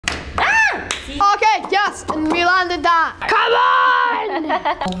Okay, yes, and we landed that. Come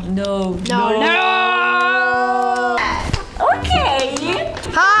on! No. Okay.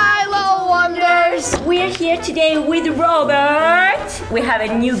 Hi, little wonders. We're here today with Robert. We have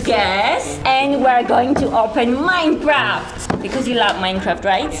a new guest and we're going to open Minecraft. Because you love Minecraft,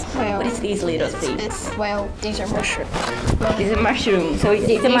 right? Well, what is these little things? These are mushrooms. These are mushrooms. So it's a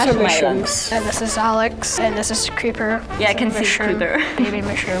These are mushroom mushrooms. And this is Alex, and this is Creeper. Yeah, I can see Creeper. Baby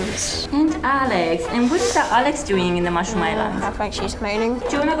mushrooms. And Alex. And what is that Alex doing in the mushroom island? I think she's mining. Do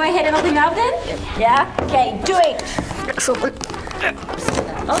you want to go ahead and open up then? Yeah? Okay, do it. Let's open.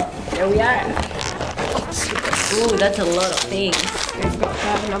 Oh, there we are. Ooh, that's a lot of things. Here's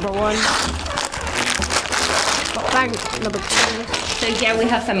bag number 1. Bag number 2. So here we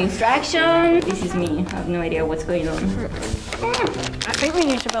have some instructions. This is me. I have no idea what's going on. I think we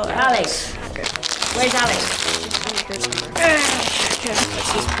need to build it. Alex. Okay. Where's Alex?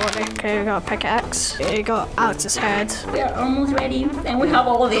 Okay, we got a pickaxe. We got Alex's head. We are almost ready. And we have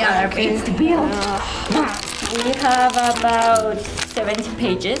all the other bits to build. We have about 70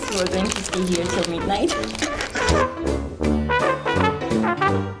 pages. We're going to stay here till midnight.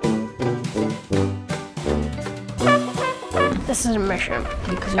 This is a mission.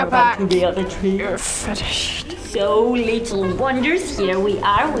 Because we're about to build the tree. You're finished. So, little wonders, here we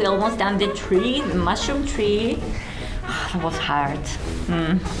are. We almost done the tree, the mushroom tree. That was hard.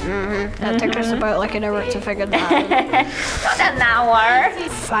 That took us about like an hour to figure that out. Not an hour.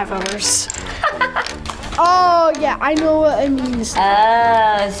 5 hours. Oh, yeah, I know what it means.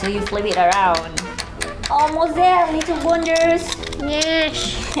 So you flip it around. Almost there, little wonders.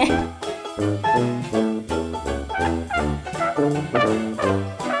 Yes.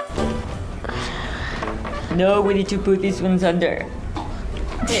 No, we need to put these ones under.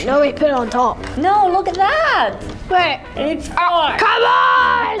 Wait, no, we put it on top. No, look at that. Wait. It's on. Come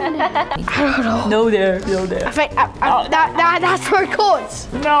on! I don't know. No there. I think that's where it goes.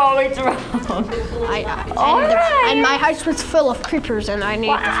 No, it's wrong. And my house was full of creepers, and I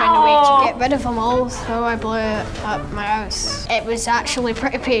needed to find a way to get rid of them all, so I blew up my house. It was actually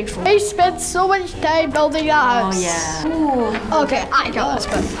pretty painful. I spent so much time building that house. Oh yeah. Ooh. Okay, I got this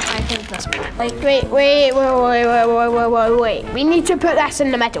bit. I did this bit. Like, Wait. We need to put this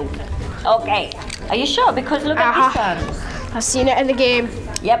in the middle. okay. Are you sure? Because look at this one. I've seen it in the game.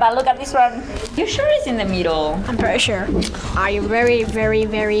 Yeah, but look at this one. You sure it's in the middle? I'm pretty sure. I am very, very,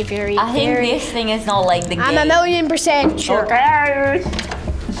 very, very, I think this thing is not like the game. I'm 1,000,000% sure. Okay.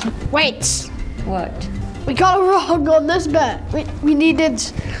 Wait. What? We got it wrong on this bit. We needed.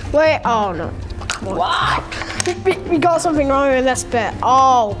 Wait. Oh no. Come on. What? We got something wrong with this bit.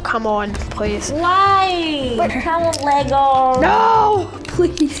 Oh, come on, please. Why? Come on, Lego. No,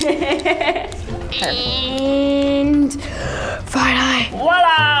 please. And finally.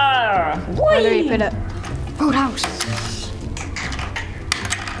 Voila! Where do we put it? Roadhouse.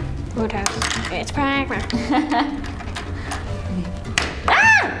 It's pragma.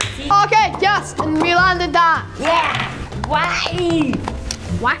 Okay, yes, and we landed that. Yeah. Why?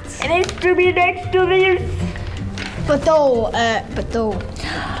 What? It needs to be next to this. But though.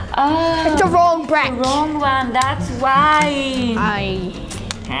 Oh, It's the wrong brick. the wrong one. That's why.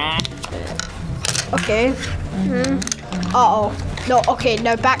 Okay. Uh-oh. No, okay,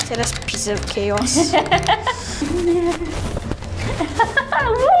 now back to this piece of chaos.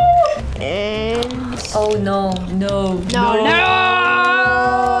 And... Oh no. No.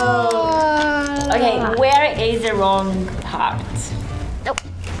 Okay, where is the wrong part? Nope.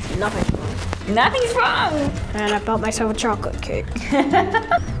 Nothing. Nothing's wrong. And I built myself a chocolate cake.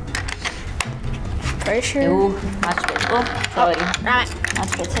 Pretty sure. Oh, much better. Oh, sorry. Right.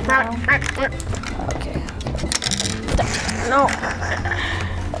 Much better now. Okay. No.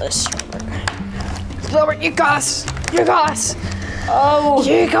 Robert, you got us. Oh.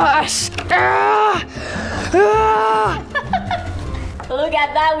 You got us. Look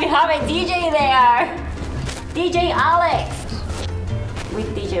at that, we have a DJ there. DJ Alex.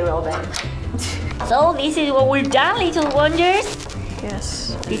 With DJ Robert. So this is what we've done, little wonders.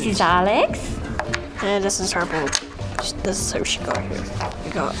 Yes. This is Alex. And this is her boat. This is how she got here.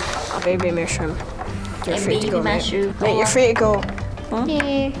 We got a baby mushroom. You're free to go, mate. Mate, you're free to go. Huh?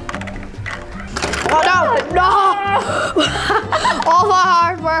 Yeah. Oh no! All the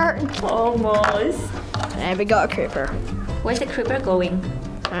hard work. Almost. And we got a creeper. Where's the creeper going?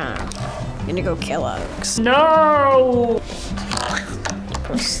 I'm gonna go kill Alex. No!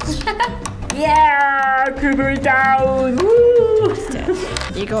 Yeah, creeper is down. Woo!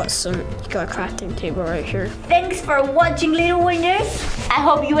 You got a crafting table right here. Thanks for watching, little wonders. I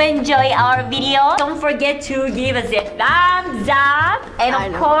hope you enjoy our video. Don't forget to give us a thumbs up and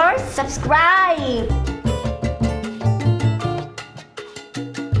of course subscribe.